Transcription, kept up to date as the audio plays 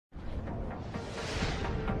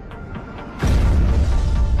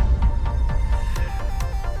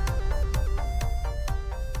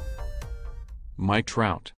Mike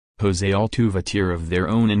Trout, Jose Altuve tier of their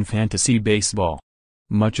own in fantasy baseball.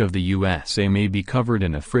 Much of the USA may be covered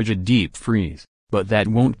in a frigid deep freeze, but that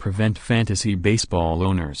won't prevent fantasy baseball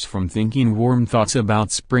owners from thinking warm thoughts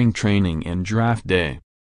about spring training and draft day.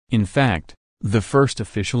 In fact, the first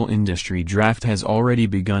official industry draft has already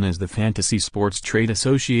begun as the Fantasy Sports Trade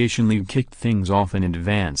Association League kicked things off in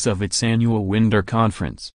advance of its annual winter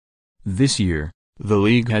conference. This year, the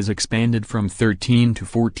league has expanded from 13 to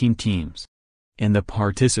 14 teams. And the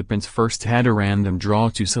participants first had a random draw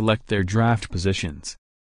to select their draft positions.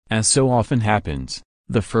 As so often happens,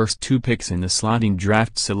 the first 2 picks in the slotting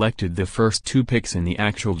draft selected the first 2 picks in the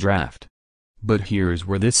actual draft. But here's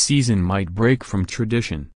where this season might break from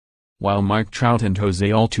tradition. While Mike Trout and Jose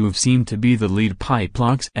Altuve seem to be the lead pipe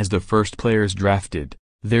locks as the first players drafted,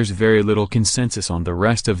 there's very little consensus on the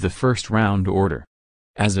rest of the first-round order.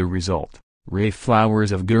 As a result, Ray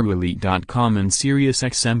Flowers of GuruElite.com and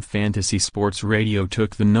SiriusXM Fantasy Sports Radio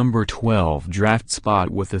took the number 12 draft spot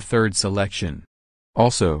with the 3rd selection.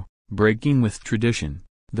 Also, breaking with tradition,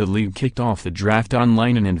 the league kicked off the draft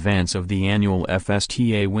online in advance of the annual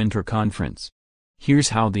FSTA Winter Conference. Here's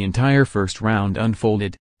how the entire first round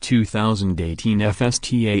unfolded. 2018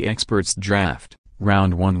 FSTA Experts Draft,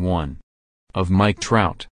 Round 1-1. Of Mike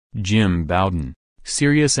Trout, Jim Bowden,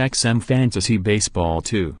 SiriusXM Fantasy Baseball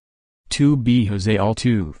 2. 2B Jose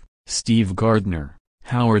Altuve, Steve Gardner,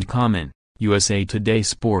 Howard Common, USA Today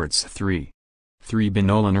Sports 3. 3B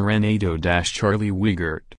Nolan Arenado - Charlie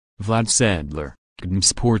Wiegert, Vlad Sedler, GM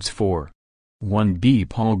Sports 4. 1B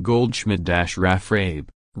Paul Goldschmidt - Raf Rabe,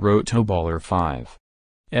 Rotoballer 5.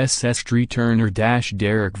 SS Tree Turner -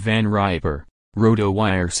 Derek Van Riper,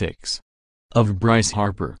 RotoWire 6. Of Bryce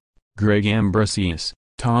Harper, Greg Ambrosius,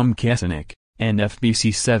 Tom Kasanek, NFBC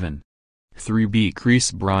 7. 3B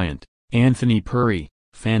Chris Bryant, Anthony Purry,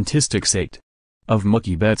 Fantastics 8. Of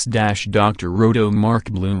Mookie Betts - Dr. Roto Mark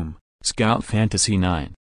Bloom, Scout Fantasy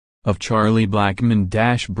 9. Of Charlie Blackmon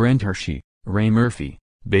 - Brent Hershey, Ray Murphy,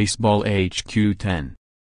 Baseball HQ 10.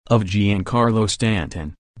 Of Giancarlo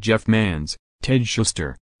Stanton, Jeff Mans, Ted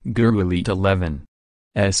Schuster, Guru Elite 11.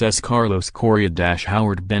 SS Carlos Correa -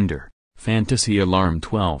 Howard Bender, Fantasy Alarm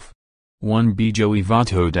 12. 1B Joey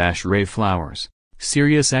Votto - Ray Flowers,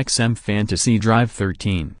 SiriusXM Fantasy Drive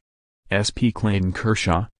 13. SP Clayton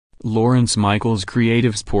Kershaw, Lawrence Michaels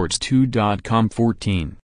CreativeSports2.com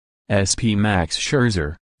 14. SP Max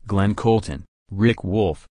Scherzer, Glenn Colton, Rick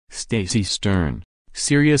Wolf, Stacy Stern,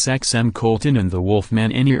 SiriusXM Colton and the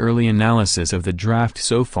Wolfman. Any early analysis of the draft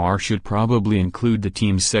so far should probably include the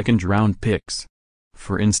team's second-round picks.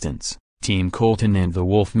 For instance, Team Colton and the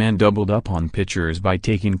Wolfman doubled up on pitchers by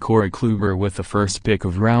taking Corey Kluber with the first pick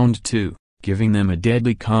of round 2, giving them a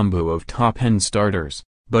deadly combo of top-end starters,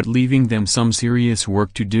 but leaving them some serious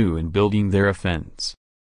work to do in building their offense.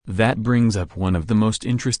 That brings up one of the most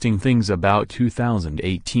interesting things about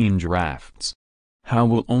 2018 drafts. How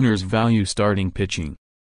will owners value starting pitching?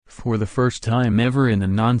 For the first time ever in the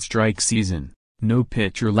non-strike season, no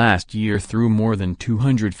pitcher last year threw more than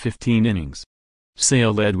 215 innings.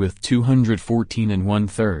 Sale led with 214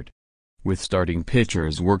 1/3. With starting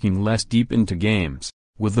pitchers working less deep into games,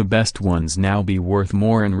 will the best ones now be worth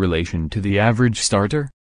more in relation to the average starter?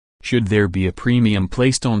 Should there be a premium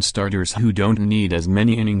placed on starters who don't need as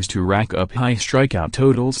many innings to rack up high strikeout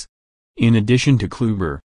totals? In addition to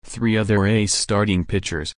Kluber, 3 other ace starting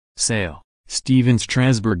pitchers, Sale, Steven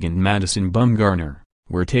Strasburg and Madison Bumgarner,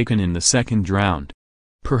 were taken in the 2nd round.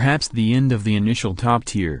 Perhaps the end of the initial top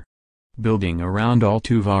tier. Building around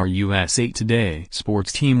Altuve, our USA Today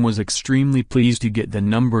sports team was extremely pleased to get the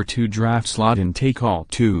number 2 draft slot and take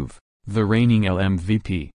Altuve, the reigning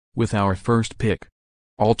MVP, with our first pick.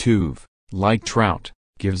 Altuve, like Trout,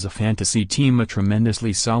 gives a fantasy team a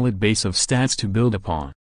tremendously solid base of stats to build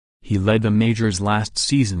upon. He led the majors last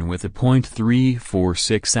season with a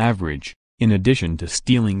 .346 average, in addition to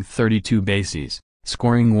stealing 32 bases,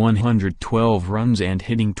 scoring 112 runs and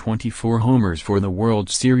hitting 24 homers for the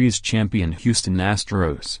World Series champion Houston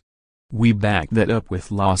Astros. We backed that up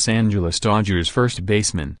with Los Angeles Dodgers first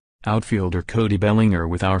baseman, outfielder Cody Bellinger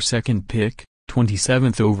with our second pick,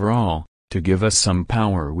 27th overall, to give us some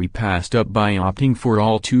power. We passed up by opting for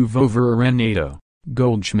Altuve over Arenado,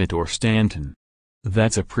 Goldschmidt or Stanton.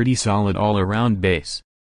 That's a pretty solid all-around base.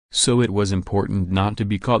 So it was important not to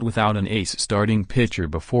be caught without an ace starting pitcher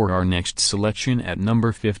before our next selection at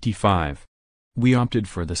number 55. We opted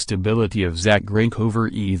for the stability of Zach Greinke over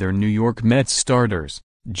either New York Mets starters,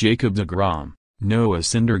 Jacob deGrom, Noah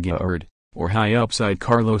Syndergaard, or high-upside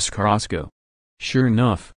Carlos Carrasco. Sure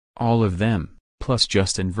enough, all of them, plus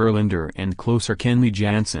Justin Verlander and closer Kenley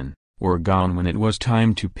Jansen, were gone when it was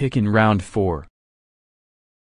time to pick in round 4.